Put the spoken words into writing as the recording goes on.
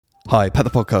Hi, Pat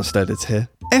the Podcast Editor here.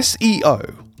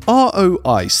 SEO,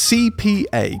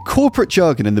 ROICPA, corporate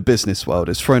jargon in the business world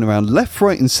is thrown around left,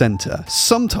 right and centre,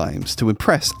 sometimes to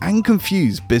impress and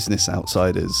confuse business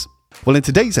outsiders. Well, in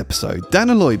today's episode,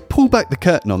 Dan and Lloyd pull back the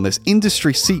curtain on this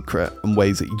industry secret and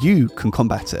ways that you can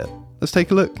combat it. Let's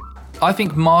take a look. I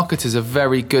think marketers are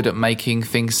very good at making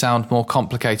things sound more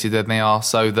complicated than they are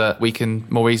so that we can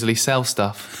more easily sell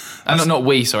stuff. And not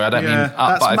we, sorry, I don't mean up,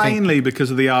 that's but I mainly think because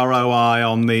of the ROI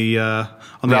on the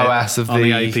ROAS of the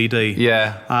APD.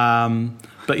 Yeah.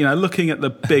 But, looking at the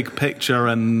big picture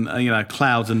and,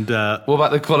 clouds and dirt. What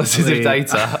about the qualitative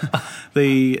data?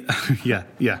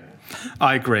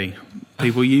 I agree.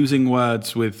 People using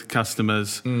words with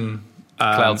customers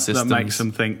Cloud systems. that makes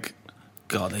them think,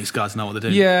 God, these guys know what they're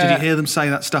doing. Yeah. Did you hear them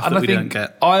say that stuff that we don't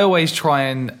get? I always try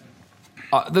and...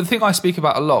 the thing I speak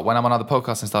about a lot when I'm on other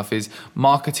podcasts and stuff is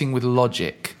marketing with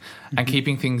logic and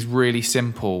keeping things really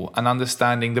simple and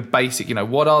understanding the basic,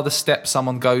 what are the steps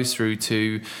someone goes through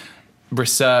to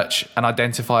research and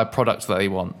identify a product that they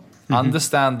want.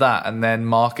 Understand that and then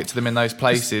market to them in those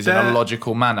places in a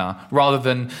logical manner rather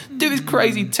than do this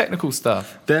crazy technical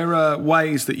stuff. There are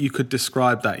ways that you could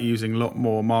describe that using a lot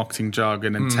more marketing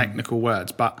jargon and technical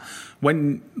words. But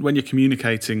when you're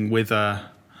communicating with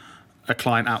a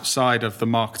client outside of the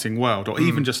marketing world, or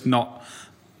even just not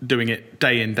doing it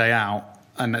day in, day out,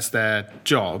 and that's their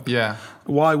job,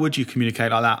 why would you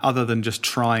communicate like that other than just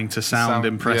trying to sound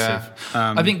impressive?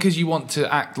 Yeah. I think because you want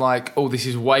to act like, this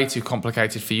is way too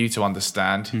complicated for you to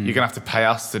understand. You're going to have to pay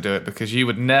us to do it because you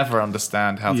would never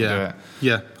understand how to do it.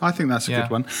 Yeah, I think that's a good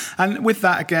one. And with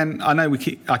that, again, I know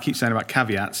I keep saying about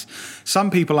caveats. Some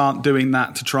people aren't doing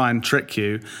that to try and trick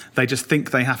you. They just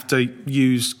think they have to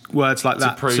use words like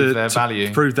that to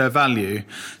prove their value.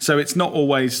 So it's not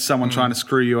always someone trying to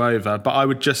screw you over. But I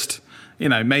would just...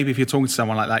 maybe if you're talking to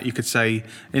someone like that, you could say,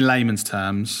 in layman's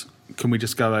terms, can we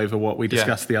just go over what we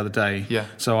discussed the other day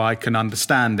so I can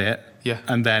understand it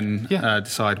and then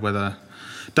decide whether...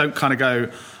 Don't kind of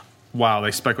go, wow, they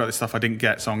spoke about this stuff I didn't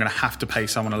get, so I'm going to have to pay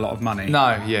someone a lot of money.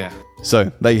 No,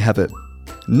 So, there you have it.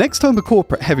 Next time a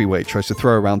corporate heavyweight tries to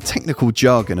throw around technical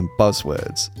jargon and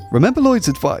buzzwords, remember Lloyd's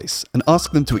advice and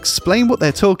ask them to explain what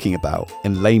they're talking about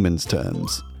in layman's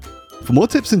terms. For more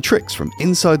tips and tricks from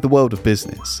inside the world of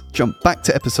business, jump back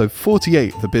to episode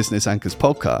 48 of the Business Anchors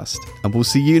podcast, and we'll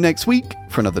see you next week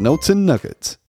for another Knowlton Nugget.